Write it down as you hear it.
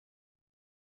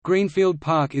Greenfield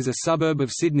Park is a suburb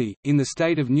of Sydney, in the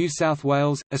state of New South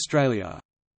Wales, Australia.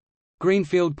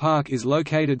 Greenfield Park is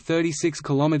located 36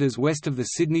 km west of the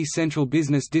Sydney Central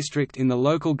Business District in the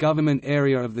local government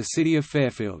area of the city of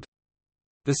Fairfield.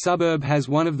 The suburb has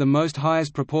one of the most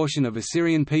highest proportion of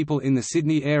Assyrian people in the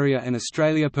Sydney area and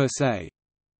Australia per se.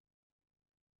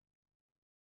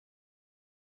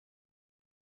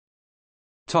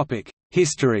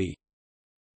 History.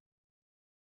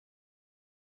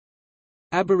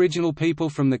 Aboriginal people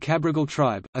from the Cabrogal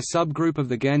tribe, a subgroup of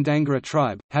the Gandangara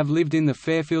tribe, have lived in the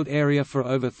Fairfield area for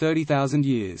over 30,000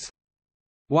 years.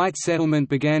 White settlement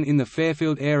began in the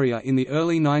Fairfield area in the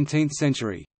early 19th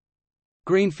century.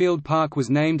 Greenfield Park was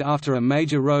named after a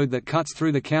major road that cuts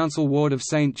through the council ward of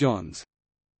St John's.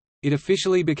 It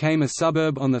officially became a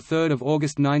suburb on 3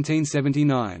 August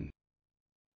 1979.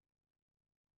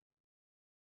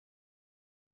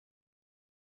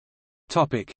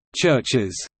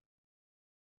 Churches.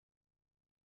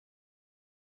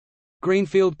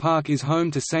 Greenfield Park is home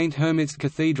to St Hermit's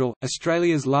Cathedral,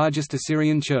 Australia's largest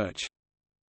Assyrian church.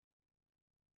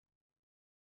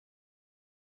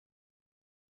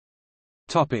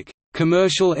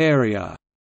 Commercial area.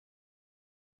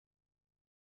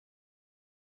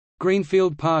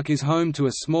 Greenfield Park is home to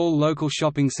a small local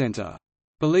shopping centre.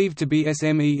 Believed to be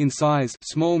SME in size,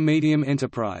 small-medium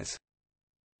enterprise.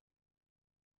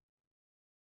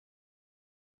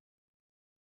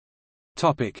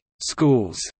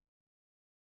 Schools.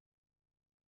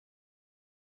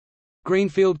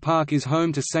 Greenfield Park is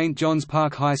home to St John's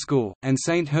Park High School, and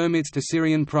St Hermit's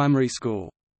Assyrian Primary School.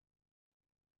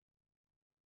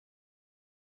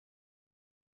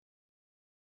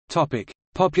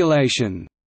 Population.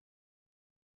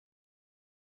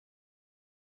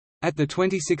 At the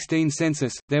 2016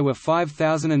 census, there were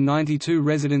 5,092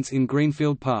 residents in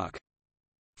Greenfield Park.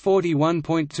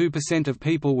 41.2% of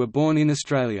people were born in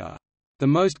Australia. The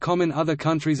most common other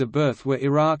countries of birth were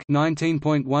Iraq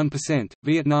 19.1%,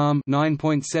 Vietnam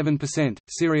 9.7%,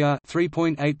 Syria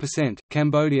 3.8%,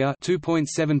 Cambodia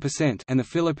 2.7%, and the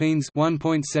Philippines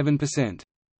 1.7%.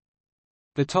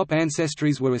 The top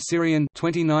ancestries were Assyrian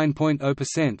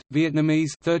 29.0%,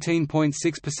 Vietnamese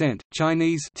 13.6%,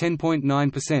 Chinese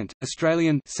 10.9%,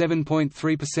 Australian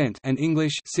 7.3%, and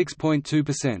English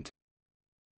 6.2%.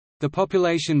 The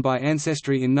population by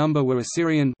ancestry in number were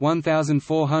Assyrian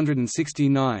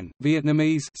 1,469,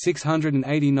 Vietnamese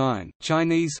 689,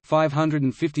 Chinese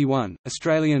 551,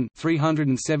 Australian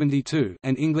 372,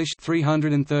 and English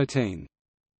 313.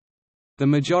 The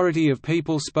majority of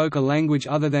people spoke a language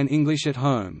other than English at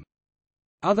home.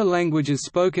 Other languages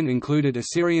spoken included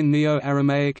Assyrian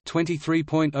Neo-Aramaic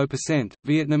 23.0%,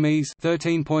 Vietnamese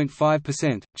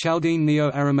 13.5%, Chaldean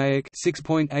Neo-Aramaic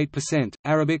 6.8%,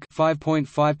 Arabic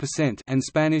 5.5%, and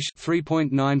Spanish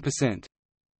 3.9%.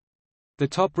 The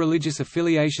top religious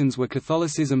affiliations were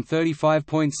Catholicism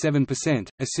 35.7%,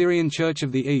 Assyrian Church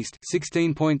of the East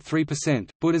 16.3%,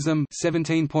 Buddhism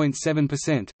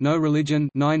 17.7%, No Religion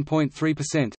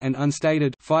 9.3%, and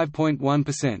Unstated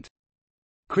 5.1%.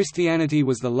 Christianity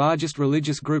was the largest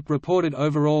religious group reported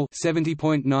overall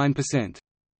 70.9%.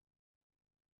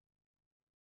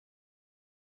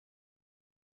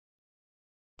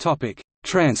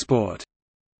 Transport.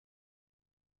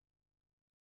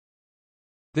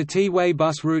 The T-Way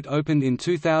bus route opened in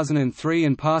 2003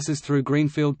 and passes through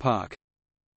Greenfield Park.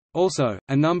 Also,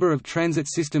 a number of transit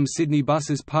system Sydney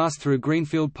buses pass through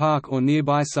Greenfield Park or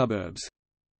nearby suburbs.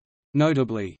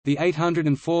 Notably, the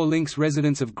 804 links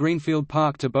residents of Greenfield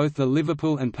Park to both the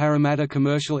Liverpool and Parramatta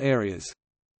commercial areas.